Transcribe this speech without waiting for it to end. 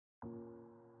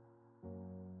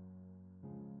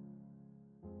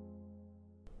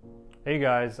Hey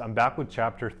guys, I'm back with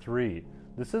chapter 3.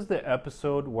 This is the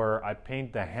episode where I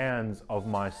paint the hands of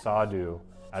my Sadhu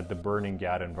at the Burning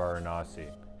Ghat in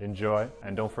Varanasi. Enjoy,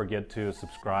 and don't forget to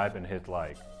subscribe and hit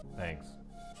like. Thanks.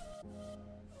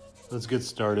 Let's get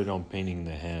started on painting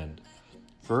the hand.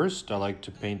 First, I like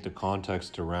to paint the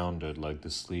context around it, like the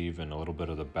sleeve and a little bit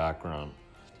of the background,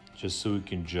 just so we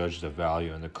can judge the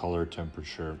value and the color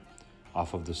temperature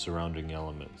off of the surrounding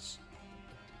elements.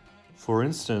 For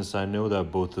instance, I know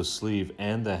that both the sleeve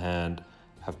and the hand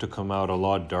have to come out a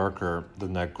lot darker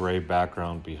than that gray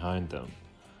background behind them.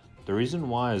 The reason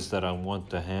why is that I want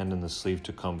the hand and the sleeve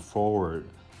to come forward,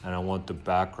 and I want the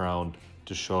background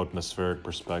to show atmospheric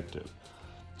perspective.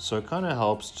 So it kind of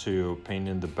helps to paint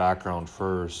in the background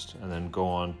first and then go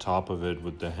on top of it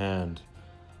with the hand,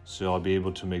 so I'll be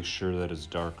able to make sure that it's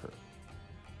darker.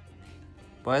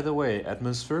 By the way,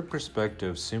 atmospheric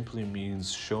perspective simply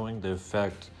means showing the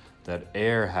effect that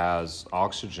air has,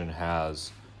 oxygen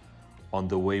has, on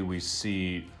the way we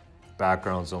see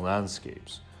backgrounds and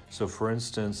landscapes. So for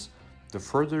instance, the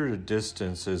further the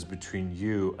distance is between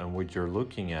you and what you're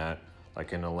looking at,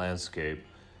 like in a landscape,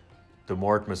 the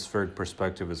more atmospheric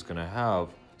perspective it's going to have,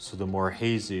 so the more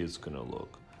hazy it's going to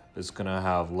look. It's going to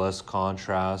have less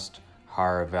contrast,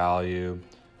 higher value,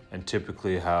 and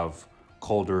typically have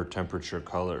colder temperature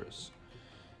colors.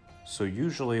 So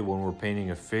usually when we're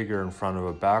painting a figure in front of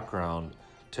a background,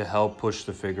 to help push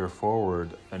the figure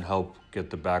forward and help get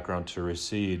the background to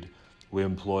recede, we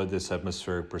employ this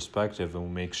atmospheric perspective and we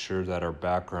make sure that our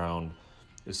background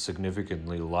is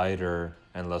significantly lighter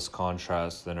and less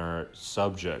contrast than our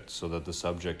subject, so that the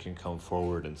subject can come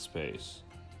forward in space.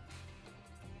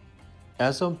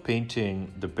 As I'm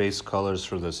painting the base colors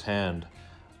for this hand,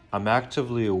 I'm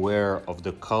actively aware of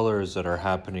the colors that are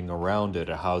happening around it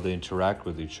and how they interact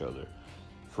with each other.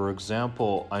 For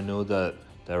example, I know that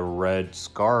the red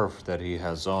scarf that he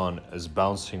has on is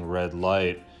bouncing red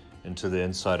light into the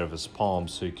inside of his palm,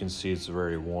 so you can see it's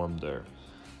very warm there.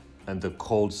 And the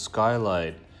cold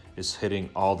skylight is hitting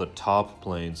all the top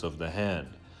planes of the hand,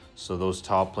 so those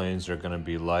top planes are going to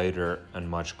be lighter and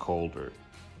much colder.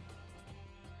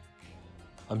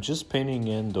 I'm just painting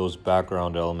in those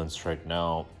background elements right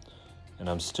now, and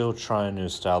I'm still trying to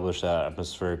establish that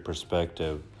atmospheric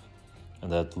perspective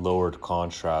and that lowered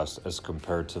contrast as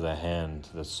compared to the hand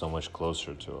that's so much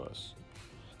closer to us.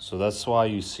 So that's why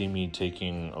you see me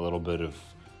taking a little bit of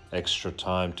extra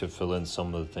time to fill in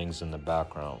some of the things in the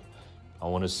background. I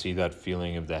want to see that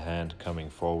feeling of the hand coming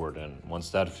forward, and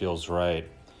once that feels right,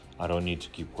 I don't need to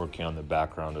keep working on the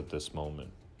background at this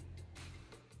moment.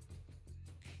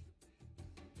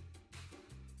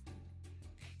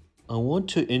 I want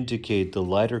to indicate the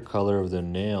lighter color of the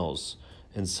nails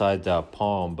inside that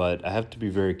palm, but I have to be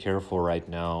very careful right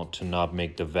now to not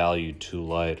make the value too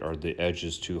light or the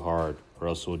edges too hard, or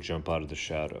else it will jump out of the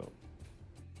shadow.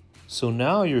 So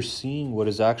now you're seeing what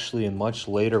is actually a much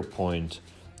later point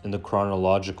in the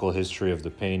chronological history of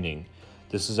the painting.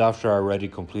 This is after I already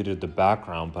completed the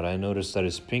background, but I noticed that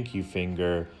his pinky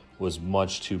finger was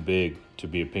much too big to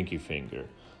be a pinky finger.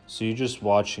 So you're just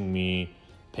watching me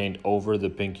paint over the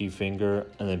pinky finger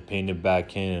and then paint it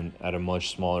back in at a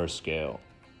much smaller scale.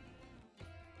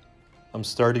 I'm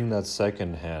starting that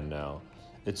second hand now.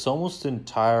 It's almost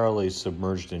entirely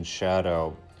submerged in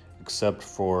shadow, except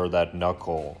for that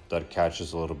knuckle that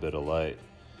catches a little bit of light.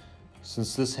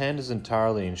 Since this hand is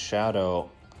entirely in shadow,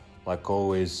 like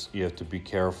always, you have to be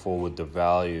careful with the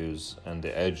values and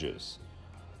the edges.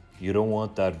 You don't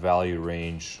want that value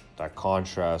range, that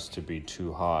contrast, to be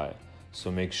too high.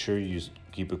 So make sure you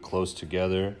keep it close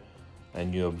together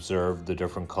and you observe the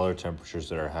different color temperatures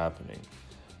that are happening.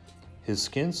 His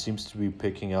skin seems to be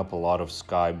picking up a lot of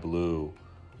sky blue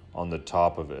on the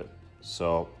top of it,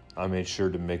 so I made sure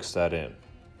to mix that in.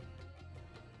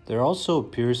 There also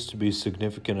appears to be a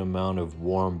significant amount of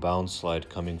warm bounce light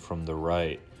coming from the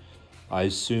right. I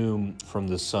assume from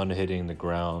the sun hitting the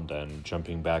ground and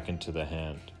jumping back into the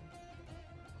hand.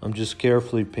 I'm just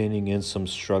carefully painting in some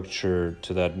structure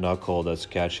to that knuckle that's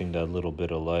catching that little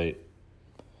bit of light.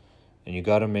 And you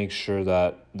gotta make sure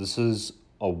that this is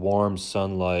a warm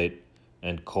sunlight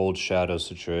and cold shadow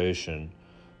situation,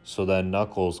 so that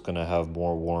knuckle's gonna have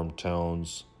more warm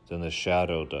tones than the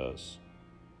shadow does.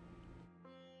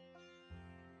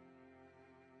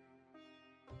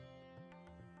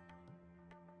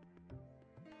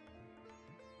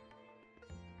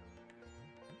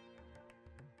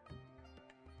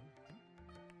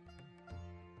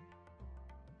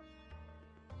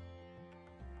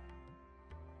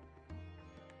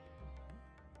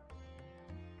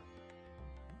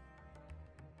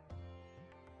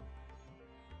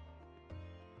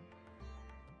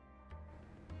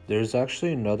 There's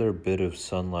actually another bit of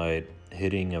sunlight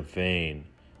hitting a vein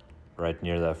right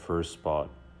near that first spot,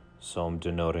 so I'm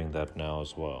denoting that now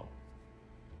as well.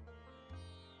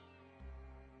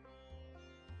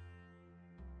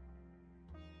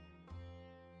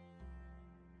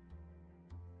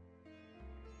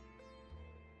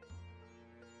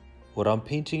 What I'm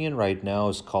painting in right now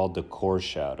is called the core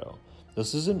shadow.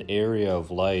 This is an area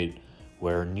of light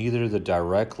where neither the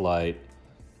direct light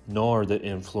nor the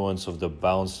influence of the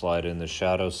bounce light in the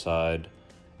shadow side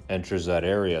enters that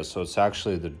area. So it's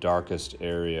actually the darkest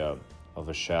area of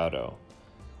a shadow.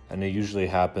 And it usually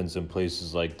happens in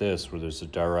places like this where there's a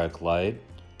direct light,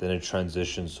 then it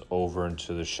transitions over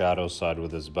into the shadow side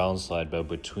with this bounce light, but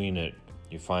between it,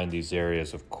 you find these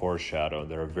areas of core shadow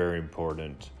that are very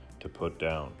important to put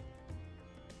down.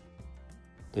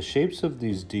 The shapes of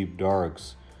these deep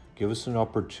darks give us an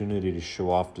opportunity to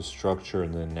show off the structure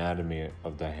and the anatomy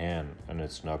of the hand and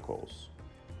its knuckles.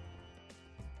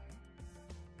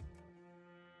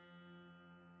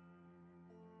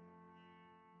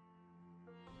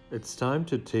 It's time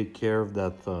to take care of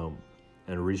that thumb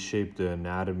and reshape the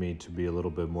anatomy to be a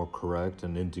little bit more correct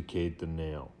and indicate the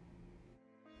nail.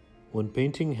 When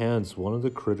painting hands, one of the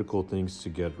critical things to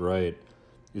get right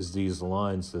is these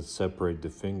lines that separate the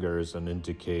fingers and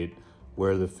indicate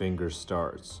where the finger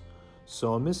starts.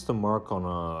 So I missed the mark on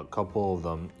a couple of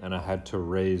them, and I had to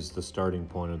raise the starting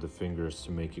point of the fingers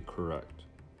to make it correct.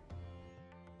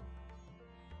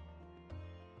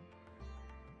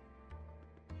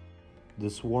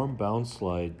 This warm bounce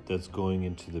light that's going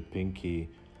into the pinky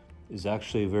is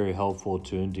actually very helpful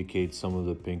to indicate some of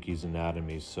the pinky's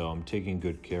anatomy, so I'm taking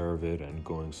good care of it and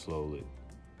going slowly.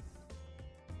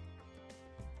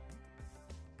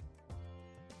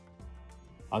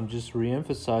 I'm just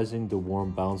re-emphasizing the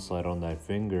warm bounce light on that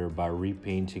finger by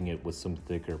repainting it with some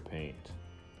thicker paint.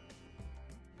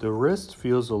 The wrist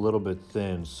feels a little bit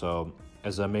thin, so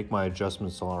as I make my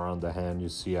adjustments all around the hand, you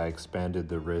see I expanded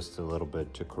the wrist a little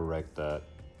bit to correct that.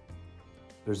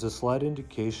 There's a slight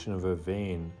indication of a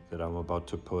vein that I'm about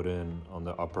to put in on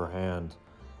the upper hand,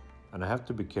 and I have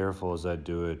to be careful as I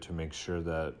do it to make sure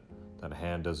that that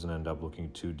hand doesn't end up looking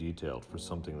too detailed for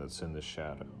something that's in the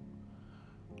shadow.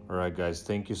 Alright guys,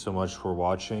 thank you so much for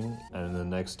watching, and in the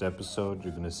next episode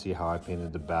you're going to see how I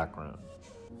painted the background.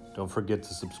 Don't forget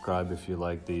to subscribe if you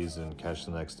like these and catch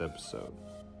the next episode.